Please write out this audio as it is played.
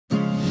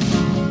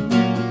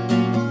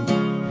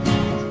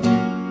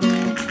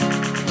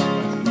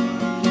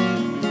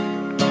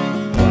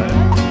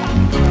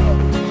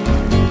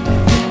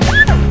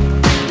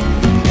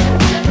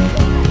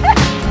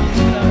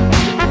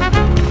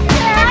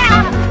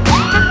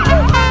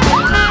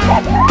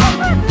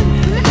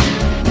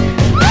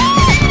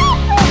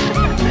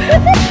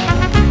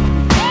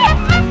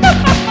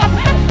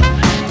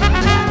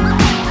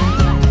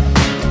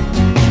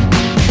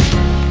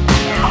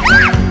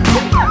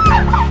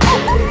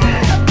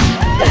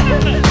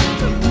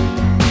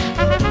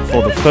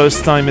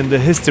first time in the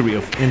history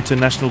of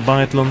international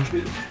biathlon,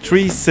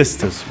 three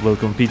sisters will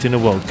compete in a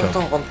World Cup.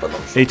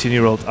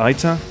 18-year-old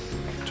Aita,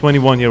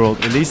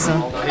 21-year-old Elisa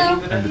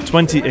and the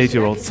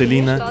 28-year-old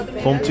Selina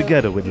formed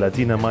together with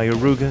Latina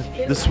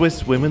Mayoruge the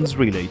Swiss women's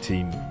relay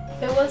team.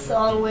 It was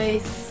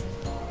always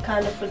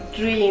kind of a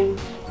dream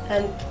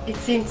and it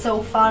seemed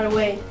so far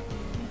away,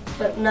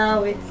 but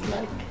now it's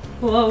like,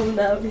 whoa,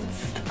 now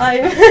it's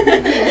time.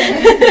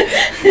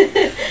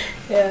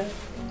 Yeah.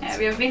 Yeah,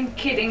 we have been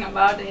kidding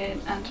about it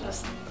and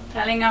just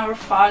telling our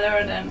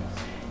father that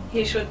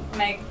he should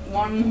make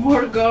one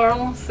more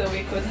girl so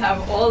we could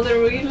have all the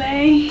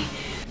relay.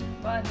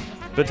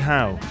 But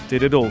how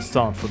did it all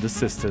start for the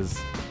sisters?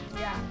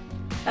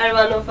 And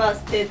one of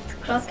us did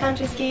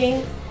cross-country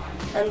skiing,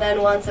 and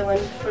then once I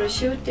went for a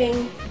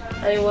shooting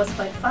and it was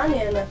quite funny,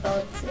 and I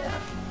thought, yeah,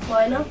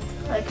 why not?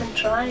 I can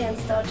try and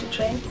start to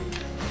train.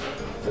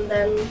 And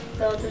then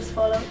the others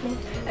followed me.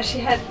 And she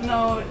had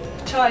no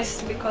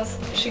choice because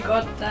she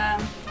got a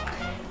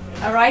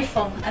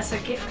rifle as a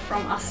gift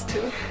from us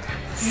too.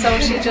 So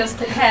she just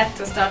had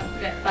to start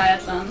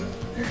biathlon.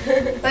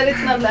 But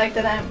it's not like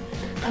that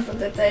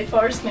that they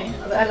forced me.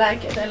 I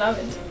like it, I love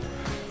it.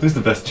 Who's the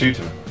best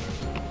shooter?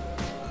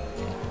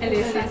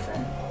 Elisa.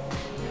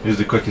 Who's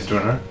the quickest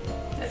runner?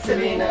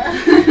 Selina.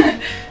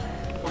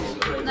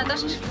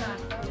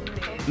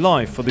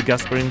 Life for the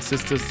Gasparin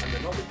sisters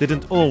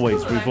didn't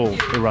always revolve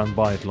around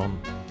biathlon.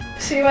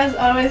 She was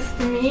always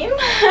mean.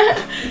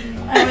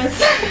 I was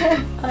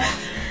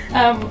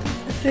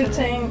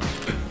sitting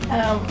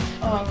on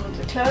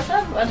the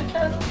closet, water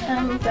closet,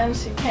 and then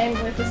she came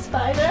with a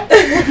spider.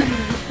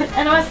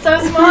 And I was so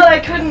small I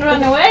couldn't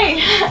run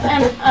away.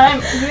 And I'm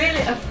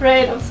really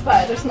afraid of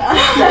spiders now.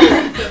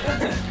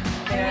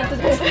 In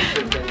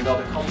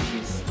other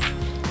countries,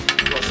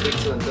 because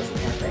Switzerland doesn't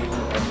have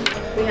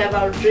any. We have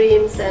our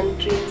dreams and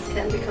dreams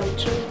can become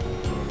true.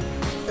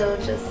 So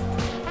just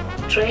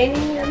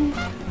training and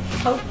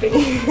hoping.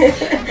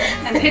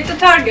 And hit the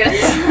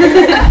targets.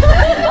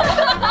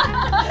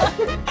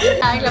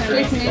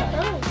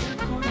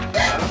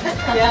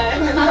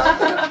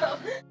 Ja.